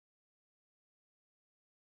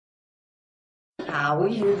How are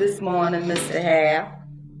you this morning, Mr. Half?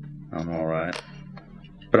 I'm all right.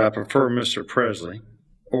 But I prefer Mr. Presley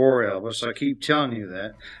or Elvis. I keep telling you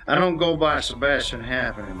that. I don't go by Sebastian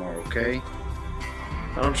Half anymore, okay?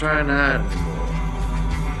 I don't try and hide anymore.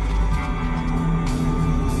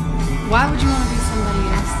 Why would you want to be somebody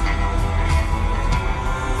else?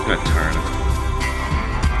 I got tired of it.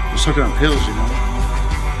 I'm sucking on pills, you know.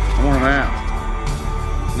 I want it out.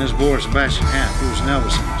 And this boy, Sebastian Half, he was an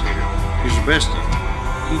Elvis imitator. He was the best of them.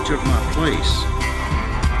 He took my place.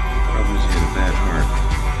 Problem is, he had a bad heart.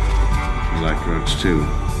 He liked drugs too.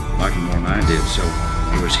 Liked them more than I did. So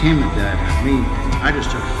it was him that died, not me. I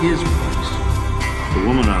just took his place. The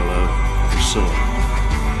woman I loved, Priscilla,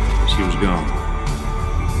 she was gone.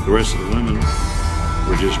 The rest of the women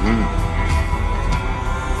were just women.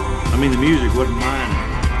 I mean, the music wasn't mine.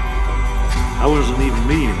 I wasn't even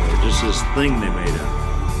me anymore, just this thing they made up.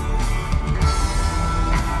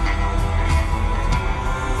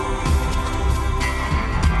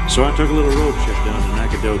 So I took a little road trip down to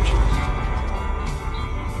Nacogdoches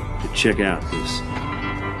to check out this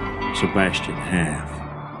Sebastian Half.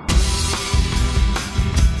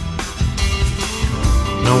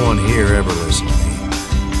 No one here ever listened to me,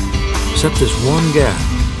 except this one guy.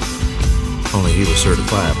 Only he was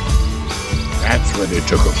certifiable. That's where they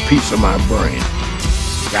took a piece of my brain.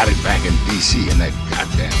 Got it back in D.C. in that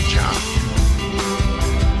goddamn job.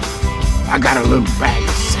 I got a little bag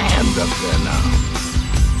of sand up there now.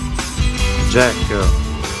 Jack,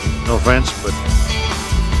 no offense, but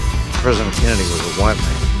President Kennedy was a white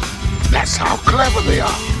man. That's how clever they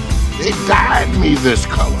are. They dyed me this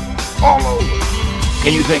color, all over.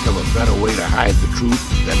 Can you think of a better way to hide the truth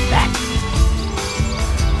than that?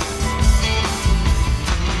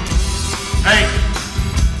 Hey!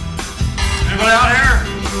 Anybody out here?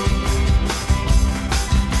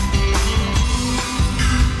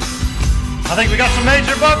 I think we got some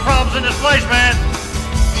major bug problems in this place, man.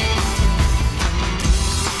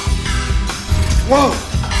 Whoa!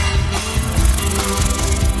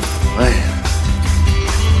 Man,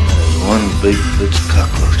 that is one big bitch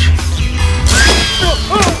cockroach.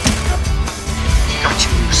 Got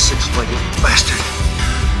you, you six-legged bastard.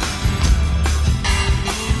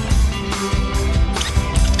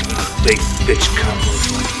 Big bitch cockroach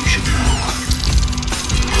like you should know.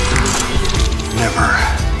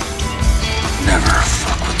 Never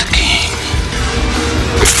fuck with the king.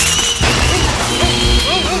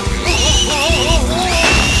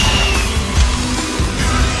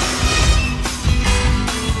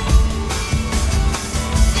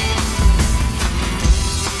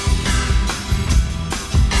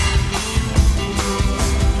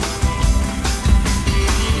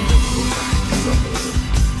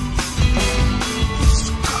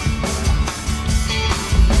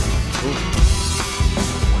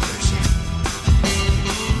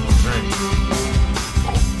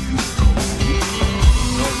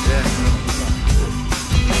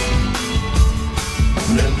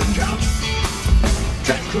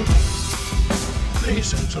 They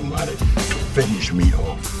sent somebody to finish me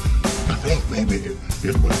off. I think maybe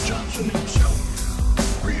it was Johnson himself.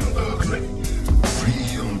 Real ugly.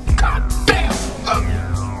 Real goddamn ugly.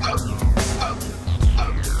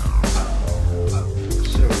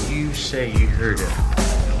 So you say you heard a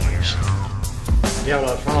noise? Yeah, well,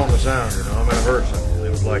 I was following the sound, you know. I mean, I heard something. It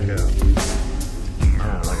was like a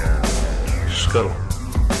scuttle.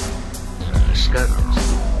 Scuttle?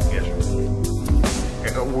 Yes, sir.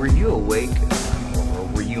 Were you awake, or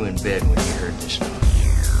were you in bed when you heard this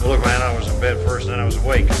stuff? Well, look, man, I was in bed first, and then I was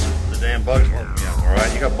awake. The damn bugs weren't me out, all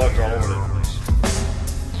right? You got bugs all over the place.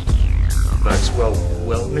 Bugs?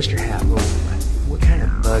 Well, Mr. Half, what kind of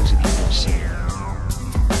bugs have you been seeing?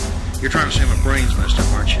 You're trying to say my brain's messed up,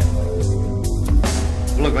 aren't you?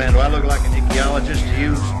 Look, man, do I look like an ichthyologist to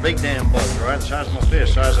you? Big damn bugs, all right? The size of my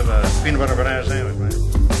fist, size of a peanut butter banana sandwich, man.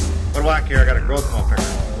 What do I care? I got a growth hormone picker.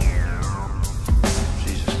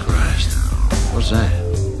 Jesus Christ. What's that?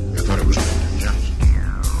 I thought it was Lyndon Johnson,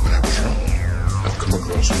 but I was wrong. I've come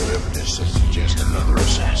across some evidence that suggests another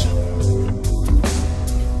assassin.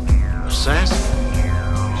 Assassin?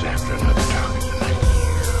 He's after another target tonight.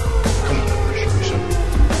 Come on, I'll show you something.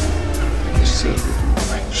 I don't think it's safe if we go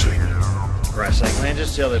back to sleep. For Christ's sake, man,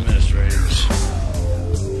 just tell the administrators.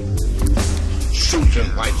 Suits and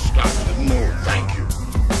white stocks, no thank you.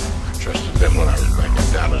 I trusted them when I was back in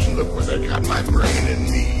Dallas, and look where they got my brain and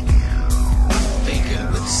me. I'm thinking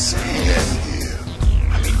with sand here.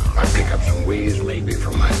 I mean, I pick up some ways maybe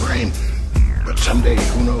from my brain, but someday,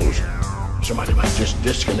 who knows, somebody might just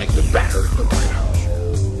disconnect the battery at the White House.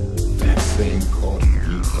 That thing caught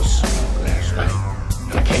me asleep last night,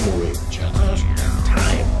 and I came away just in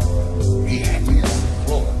time. He had me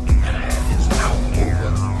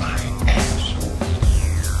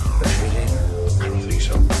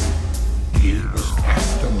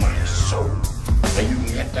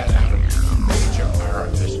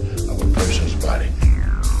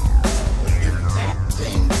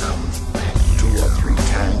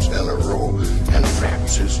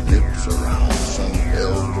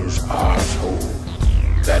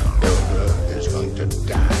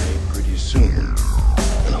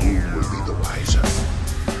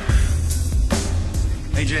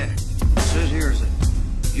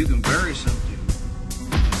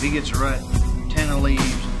gets the right 10 of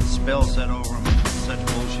leaves, spell set over him, such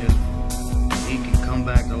bullshit, he can come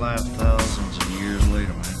back to life thousands of years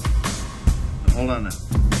later, man. Now, hold on now.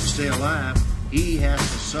 To stay alive, he has to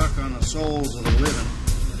suck on the souls of the living,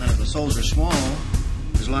 and if the souls are small,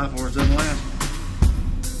 his life force doesn't last.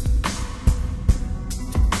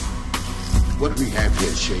 What we have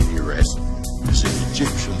here, Shady Rest, is an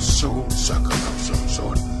Egyptian soul sucker of some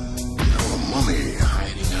sort. You know, a mummy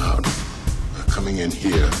hiding out, coming in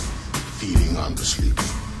here, feeding on the sleeping.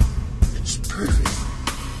 It's perfect.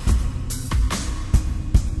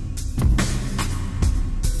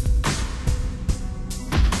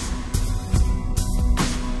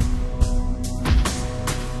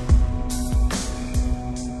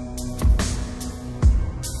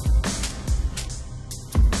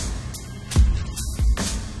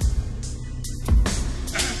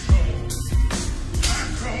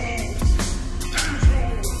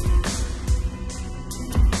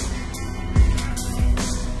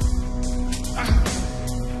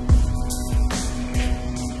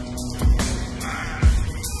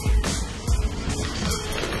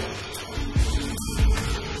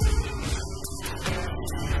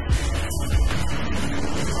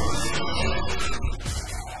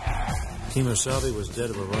 Kemosabe was dead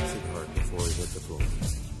of a ruptured heart before he hit the floor.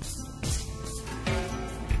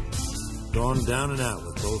 Gone down and out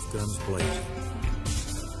with both guns blazing.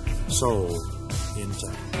 Soul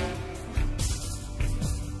intact.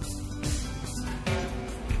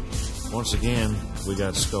 Once again, we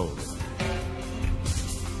got scolded.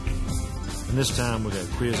 And this time we got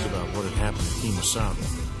quizzed about what had happened to Kemosabe.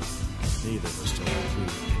 Neither of us told the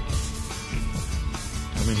truth.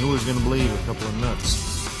 I mean, who was going to believe a couple of nuts?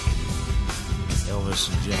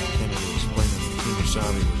 Elvis and Jack Kennedy explaining that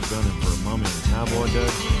Kemosabe was gunning for a mummy and cowboy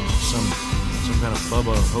duck, some kind of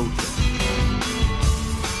Bubba HoTep.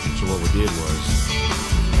 So what we did was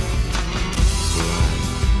we lied.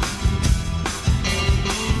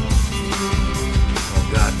 Oh,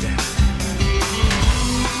 goddamn it!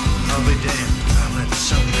 I'll be damned if I let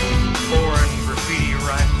some boring graffiti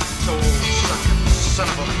writing, soul-sucking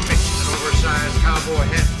son of a bitch in an oversized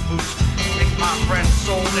cowboy hat and boots take my friend's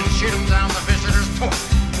soul and shoot him down the visitor's toilet.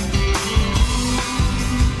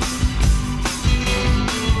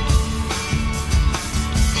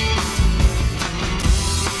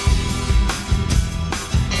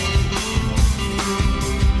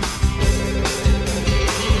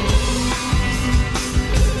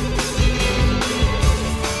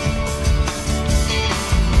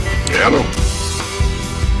 Hello?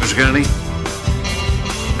 Mr. Kennedy,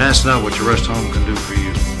 that's not what your rest home can do for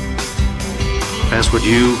you. That's what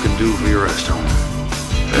you can do for your rest home.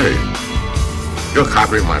 Hey, you're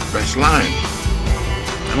copying my best line.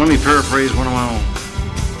 And let me paraphrase one of my own.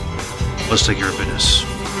 Let's take care of business.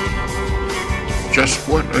 Just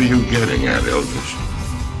what are you getting at, Elvis?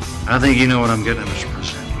 I think you know what I'm getting at, Mr.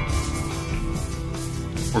 President.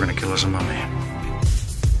 We're gonna kill us a mummy.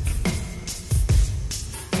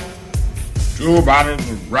 2 bottles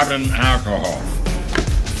of rotten alcohol.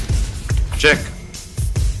 Check.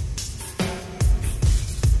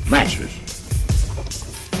 Matches.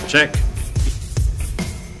 Check.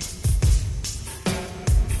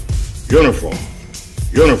 Uniform.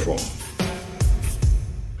 Uniform.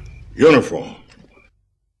 Uniform.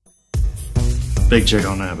 Big check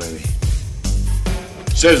on that, baby.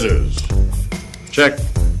 Scissors. Check.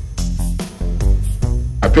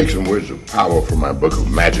 I picked some words of power from my book of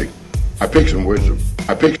magic. I picked some words of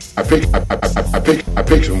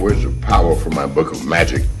power from my book of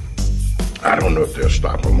magic. I don't know if they'll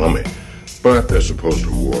stop a mummy, but they're supposed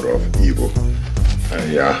to ward off evil. I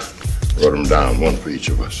wrote them down, one for each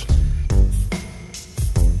of us.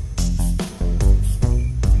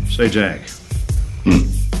 Say, Jack.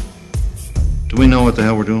 Do we know what the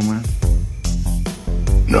hell we're doing, man?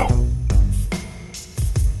 No.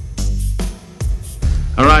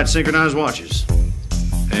 All right, synchronized watches.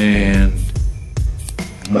 And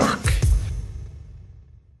mark.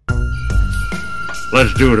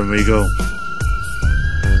 Let's do it, amigo.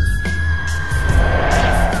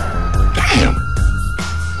 Damn.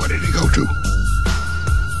 Where did he go to?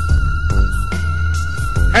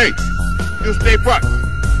 Hey, you stay put.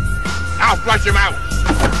 I'll flush him out.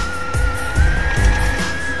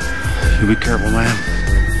 You be careful, man.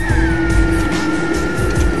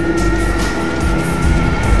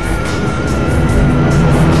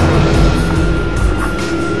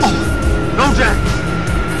 No, Jack!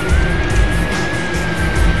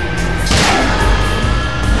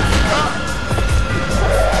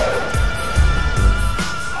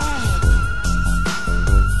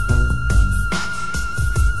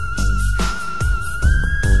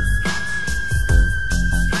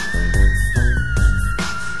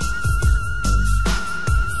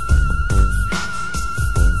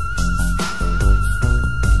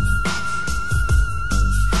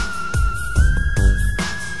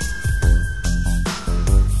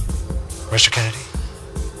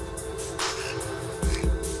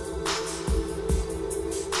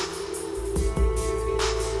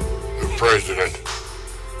 president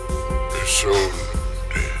is soon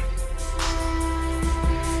dead.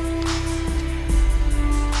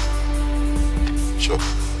 So,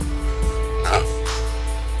 now,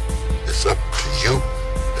 it's up to you,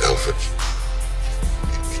 Elvis.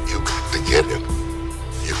 You got to get him.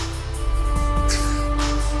 You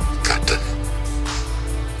got to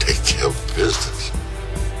take care of business.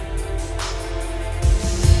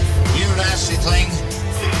 You nasty thing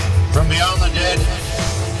from beyond the dead.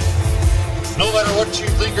 No matter what you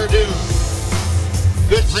think or do,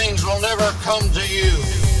 good things will never come to you.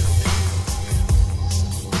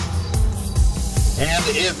 And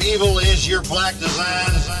if evil is your black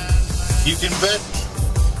design, you can bet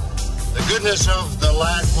the goodness of the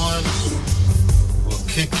light ones will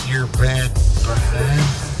kick your bad behind.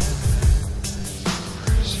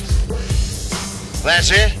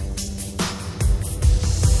 That's it?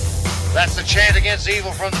 That's the chant against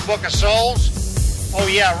evil from the Book of Souls? Oh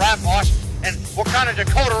yeah, right, boss. And what kind of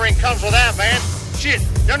Dakota ring comes with that, man? Shit,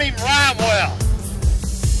 don't even rhyme well.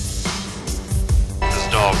 That's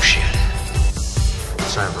dog shit.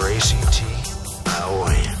 Sign for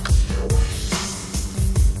ACT-ION.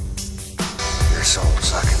 Your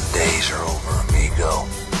soul-sucking days are over, amigo.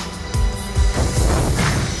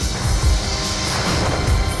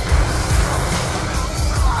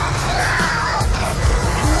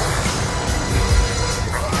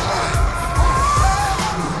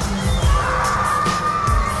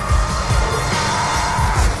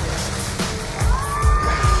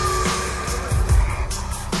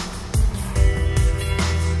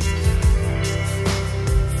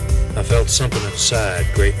 I felt something inside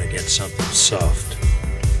grating against something soft.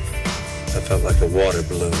 I felt like a water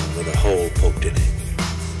balloon with a hole poked in it.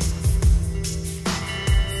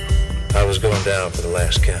 I was going down for the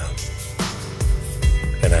last count,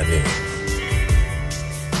 and I knew it.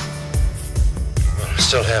 But I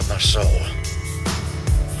still have my soul.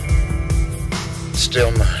 It's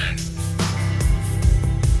still mine.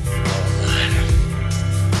 All mine.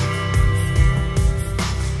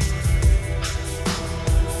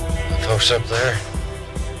 Folks up there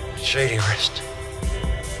at Shady Rest,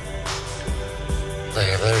 they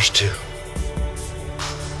have theirs too.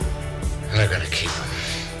 And they're gonna keep them.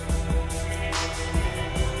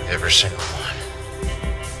 Every single one.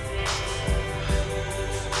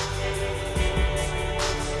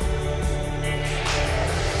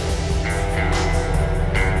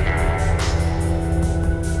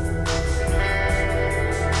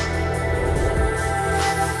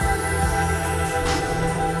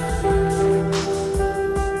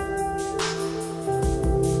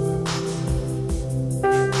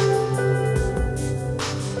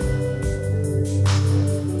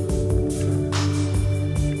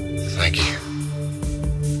 Thank you.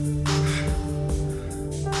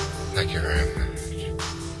 Thank you very much.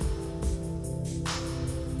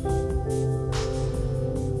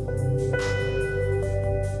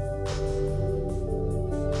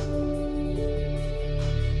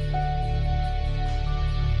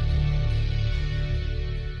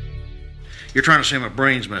 You're trying to say my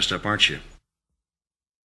brain's messed up, aren't you?